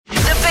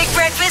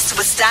Breakfast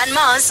with Stan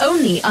Mars.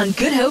 Only on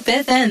Good Hope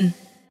FM.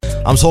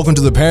 I'm talking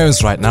to the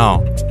parents right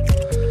now.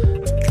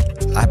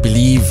 I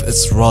believe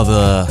it's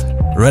rather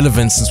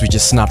relevant since we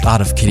just snapped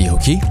out of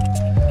karaoke.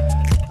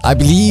 I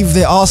believe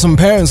there are some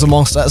parents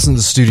amongst us in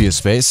the studio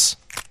space.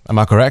 Am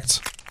I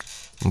correct?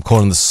 I'm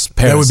calling this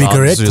parents. That would be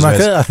correct,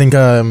 Maka. I think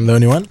I'm the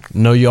only one.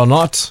 No, you're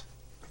not.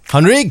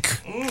 Henrik,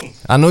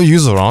 I know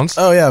you're around.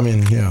 Oh, yeah,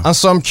 yeah. And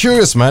so I'm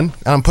curious, man.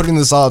 And I'm putting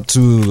this out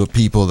to the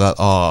people that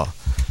are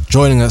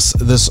joining us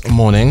this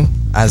morning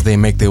as they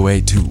make their way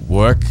to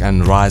work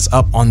and rise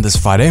up on this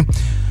Friday.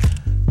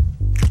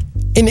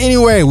 In any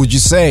way, would you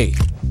say,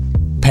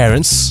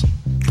 parents,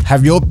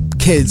 have your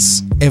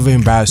kids ever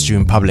embarrassed you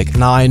in public?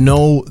 Now, I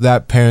know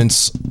that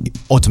parents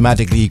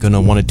automatically going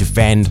to want to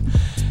defend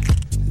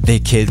their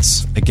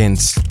kids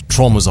against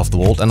traumas of the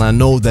world, and I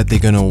know that they're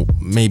going to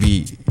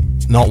maybe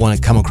not want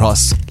to come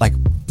across like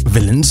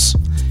villains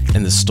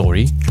in this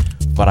story,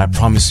 but I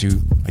promise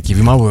you, I give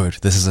you my word,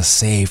 this is a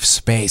safe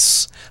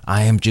space.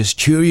 I am just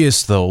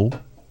curious though,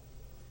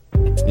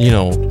 you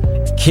know,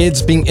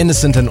 kids being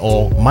innocent and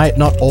all might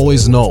not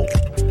always know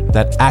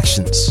that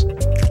actions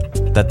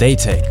that they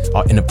take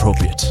are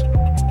inappropriate.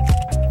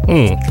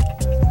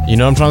 You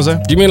know what I'm trying to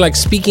say? Do you mean like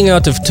speaking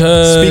out of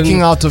turn?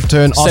 Speaking out of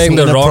turn, saying asking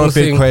the wrong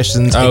inappropriate thing.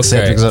 questions, Okay.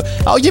 etc.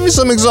 I'll give you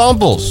some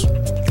examples.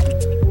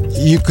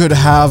 You could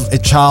have a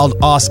child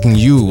asking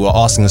you or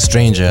asking a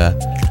stranger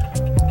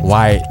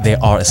why they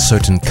are a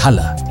certain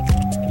color.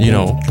 You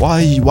know,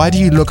 why do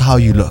you look how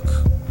you look?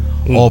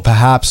 Or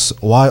perhaps,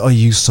 why are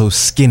you so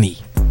skinny?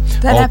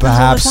 That or happens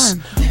perhaps,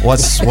 all the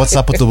time. what's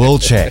up with the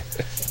wheelchair?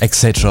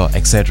 Etc.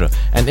 etc.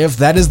 And if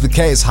that is the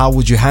case, how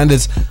would you handle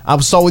it? I'll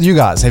start with you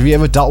guys. Have you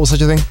ever dealt with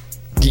such a thing?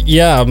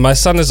 Yeah, my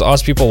son has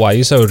asked people, why are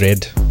you so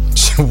red?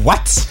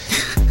 What?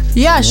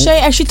 Yeah, Shay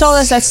actually told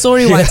us that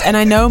story once, and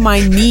I know my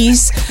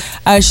niece,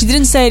 she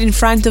didn't say it in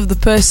front of the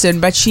person,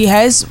 but she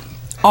has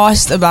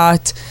asked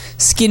about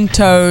skin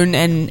tone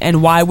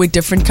and why we're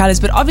different colors,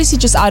 but obviously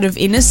just out of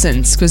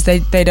innocence because they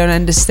don't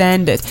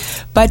understand it.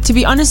 But to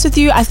be honest with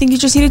you, I think you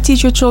just need to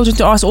teach your children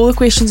to ask all the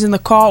questions in the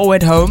car or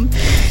at home,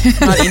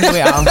 not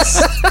anywhere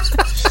else.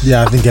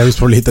 Yeah, I think Gary's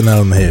probably hit the nail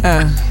on the head.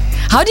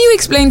 How do you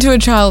explain to a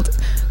child?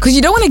 Because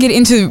you don't want to get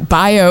into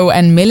bio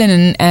and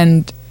melanin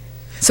and...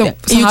 So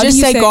you how just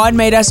do you say God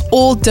made us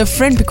all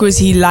different because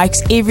He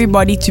likes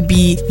everybody to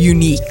be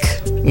unique.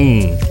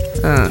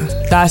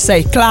 That's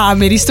a klaar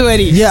met die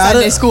story. Yeah,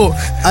 Sunday school.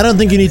 I don't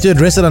think you need to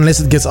address it unless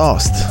it gets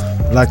asked.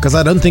 Like, because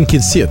I don't think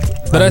kids see it.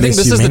 But I think unless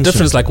this you is the mention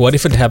difference. it. Like, what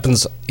if it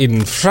happens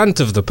in front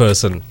of the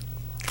person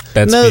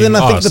that's No, being then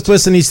I think asked? the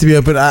person needs to be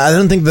open. I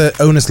don't think the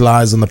onus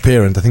lies on the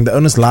parent. I think the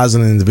onus lies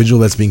on the individual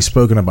that's being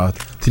spoken about.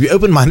 To be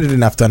open-minded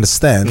enough to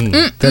understand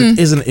that it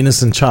is an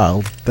innocent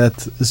child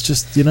that is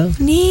just, you know...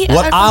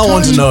 What I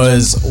want to know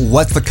is,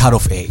 what's the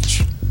cutoff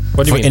age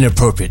What do you for mean?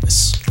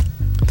 inappropriateness?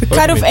 The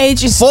cutoff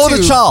age is For 2.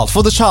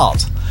 the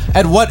child.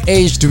 At what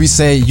age do we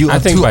say you I are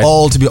think too by-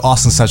 old to be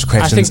asking such I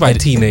questions? think by At-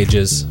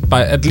 teenagers.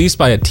 At least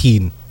by a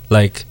teen.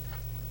 Like,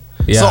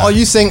 yeah. So are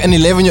you saying an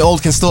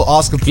 11-year-old can still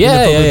ask Yeah,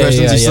 inappropriate yeah,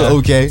 questions? yeah, He's still yeah.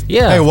 okay?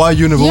 Yeah. Hey, why are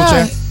you in a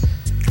wheelchair?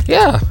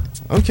 Yeah.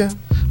 Okay.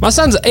 My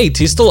son's 8.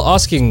 He's still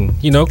asking,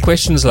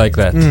 questions like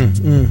that.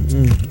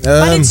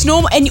 But it's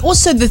normal. And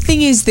also the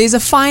thing is, there's a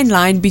fine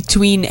line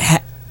between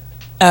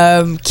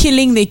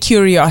killing their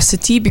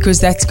curiosity,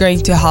 because that's going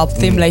to help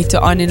them later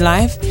on in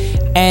life,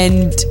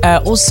 and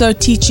also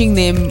teaching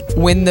them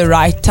when the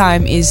right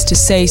time is to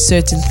say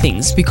certain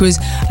things. Because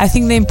I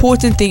think the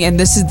important thing, and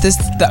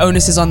the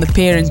onus is on the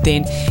parent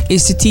then,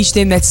 is to teach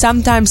them that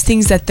sometimes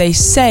things that they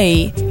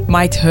say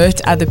might hurt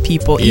other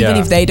people, even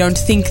Yeah. if they don't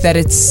think that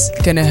it's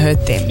gonna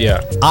hurt them. Yeah.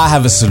 I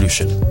have a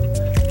solution.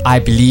 I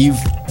believe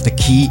the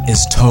key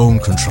is tone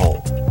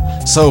control.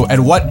 So, at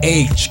what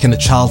age can a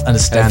child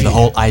understand the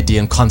whole idea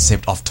and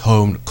concept of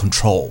tone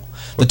control?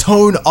 The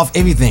tone of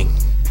everything.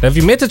 Have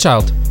you met a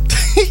child?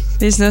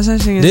 There's no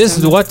such thing as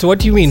This what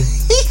do you mean?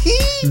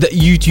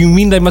 You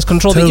mean they must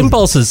control the Tone.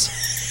 impulses?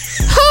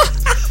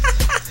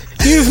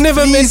 You've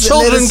never met Please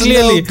children, let us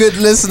clearly. know, good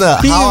listener.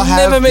 You've How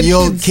never have met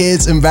your kids.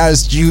 kids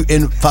embarrassed you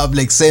in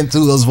public? Send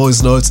through those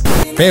voice notes.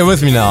 Bear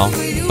with me now,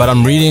 but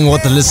I'm reading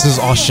what the listeners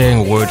are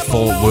sharing word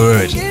for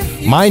word.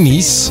 My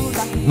niece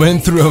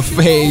went through a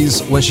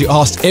phase when she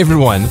asked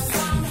everyone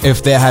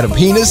if they had a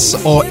penis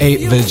or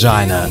a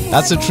vagina.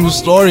 That's a true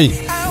story.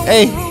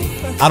 Hey,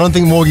 I don't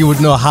think Morgie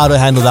would know how to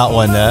handle that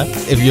one.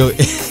 If you,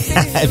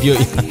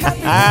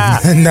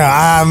 No,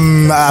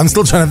 I'm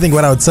still trying to think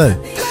what I would say.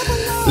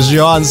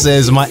 Jean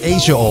says, my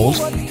 8-year-old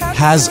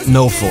has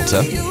no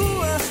filter.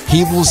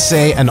 He will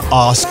say and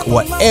ask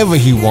whatever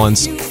he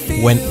wants,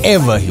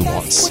 whenever he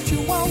wants.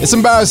 It's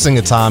embarrassing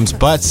at times,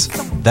 but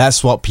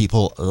that's what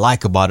people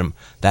like about him.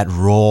 That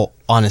raw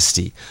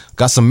honesty.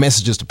 Got some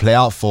messages to play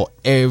out for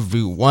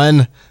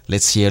everyone.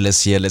 Let's hear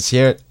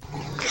it.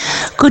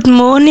 Good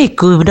morning,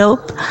 good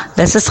hope.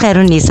 This is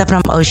Geronisa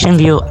from Ocean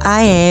View.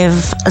 I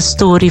have a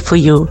story for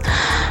you.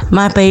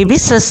 My baby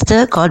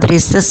sister, God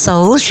rest her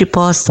soul, she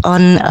passed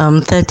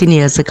on 13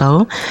 years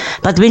ago.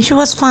 But when she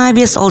was 5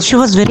 years old, she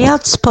was very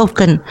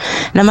outspoken.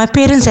 Now, my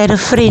parents had a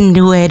friend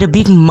who had a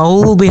big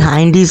mole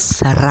behind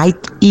his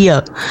right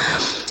ear.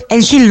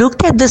 And she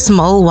looked at this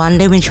mole one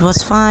day when she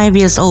was 4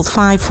 years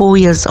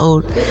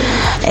old.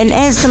 And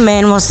as the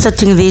man was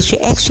sitting there, she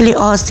actually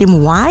asked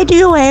him, why do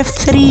you have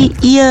 3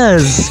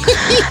 ears?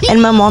 And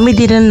my mommy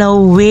didn't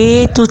know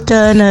where to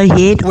turn her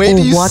head or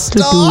what to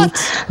do.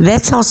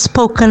 That's how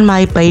spoken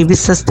my baby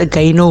sister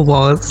Gaino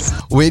was.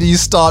 Where do you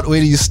start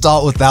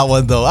with that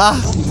one though?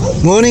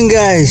 Morning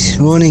guys,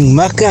 morning.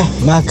 Maka.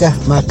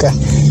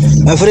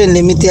 My friend,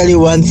 let me tell you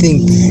one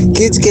thing.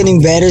 Kids can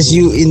embarrass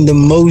you in the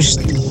most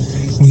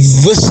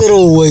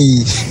visceral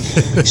ways.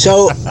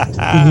 So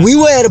we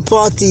were at a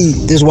party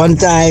this one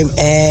time,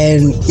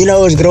 and it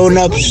was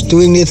grown-ups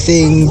doing their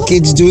thing,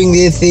 kids doing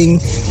their thing,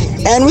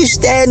 and we're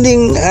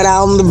standing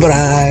around the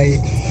braai,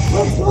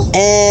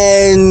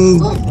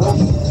 and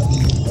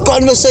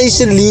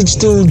conversation leads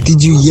to,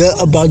 did you hear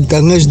about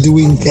Dungas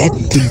doing that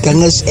to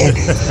Dungas? And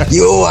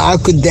how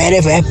could that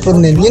have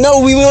happened? And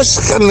we were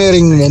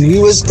scummering, man. We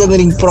were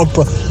scummering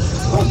proper.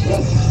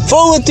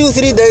 Forward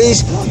 2-3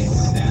 days,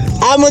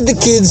 I'm with the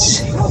kids,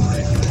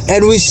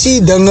 and we see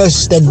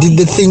Dungas that did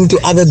the thing to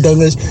other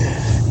Dungas,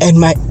 and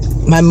my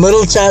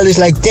middle child is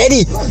like,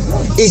 Daddy,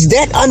 is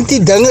that Auntie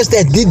Dungas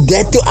that did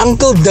that to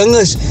Uncle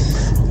Dungas?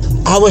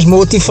 I was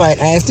mortified,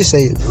 I have to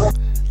say it.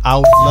 I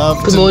would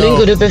love Good morning,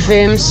 Good Up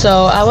FM.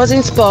 So I was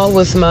in Spa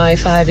with my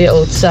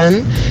 5-year-old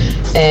son,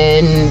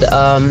 and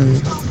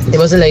there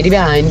was a lady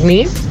behind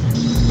me.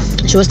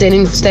 She was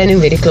standing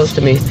very close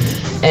to me,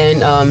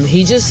 and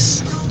he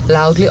just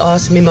loudly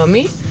asked me,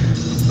 Mommy,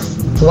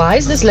 why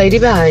is this lady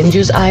behind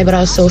you's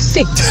eyebrows so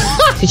thick?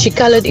 Did she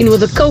color it in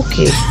with a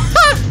Cokie?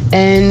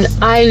 And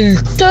I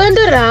turned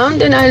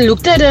around and I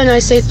looked at her and I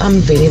said, I'm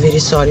very, very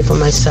sorry for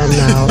my son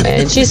now.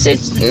 And she said,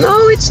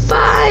 no, it's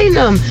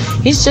fine.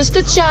 He's just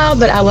a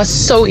child. But I was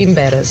so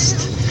embarrassed.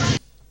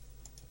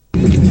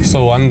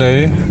 So one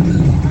day,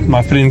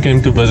 my friend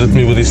came to visit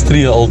me with his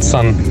 3-year-old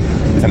son.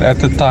 And at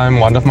the time,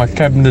 one of my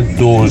cabinet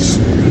doors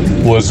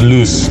was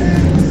loose.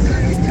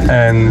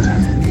 And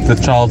the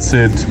child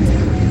said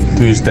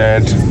to his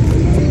dad,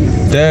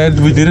 Dad,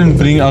 we didn't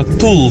bring our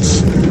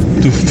tools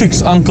to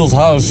fix Uncle's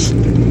house.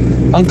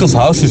 Uncle's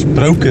house is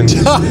broken.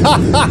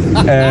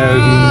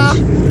 And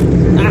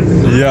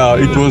yeah,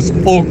 it was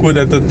awkward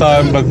at the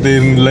time, but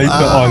then later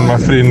on my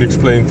friend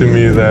explained to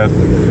me that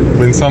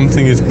when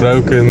something is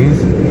broken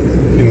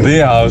in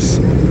their house,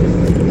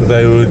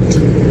 they would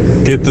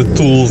get the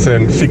tools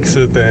and fix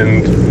it,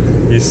 and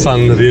his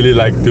son really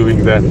liked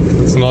doing that.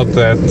 It's not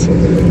that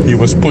he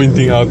was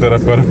pointing out that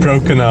I've got a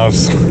broken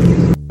house.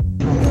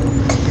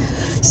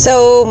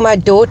 So my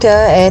daughter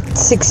at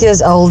 6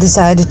 years old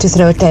decided to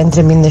throw a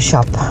tantrum in the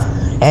shop,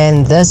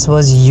 and this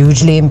was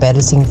hugely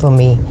embarrassing for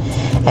me.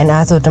 And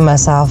I thought to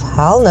myself,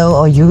 hell no,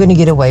 are you going to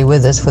get away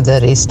with this for the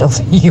rest of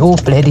your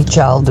bloody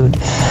childhood?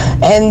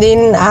 And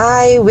then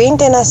I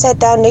went and I sat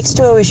down next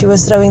to her where she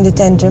was throwing the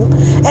tantrum,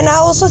 and I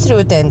also threw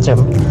a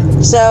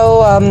tantrum.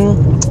 So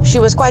she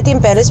was quite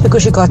embarrassed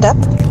because she got up,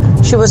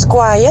 she was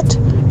quiet,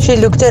 she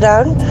looked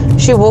around,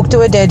 she walked to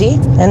her daddy,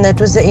 and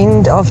that was the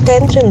end of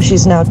tantrum.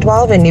 She's now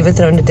 12 and never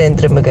thrown a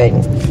tantrum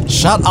again.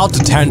 Shout out to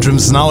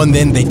tantrums. Now and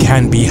then they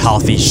can be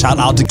healthy. Shout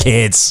out to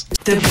kids.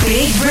 The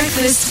Big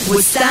Breakfast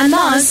with Stan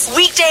Mars.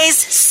 Weekdays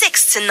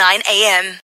 6 to 9 a.m.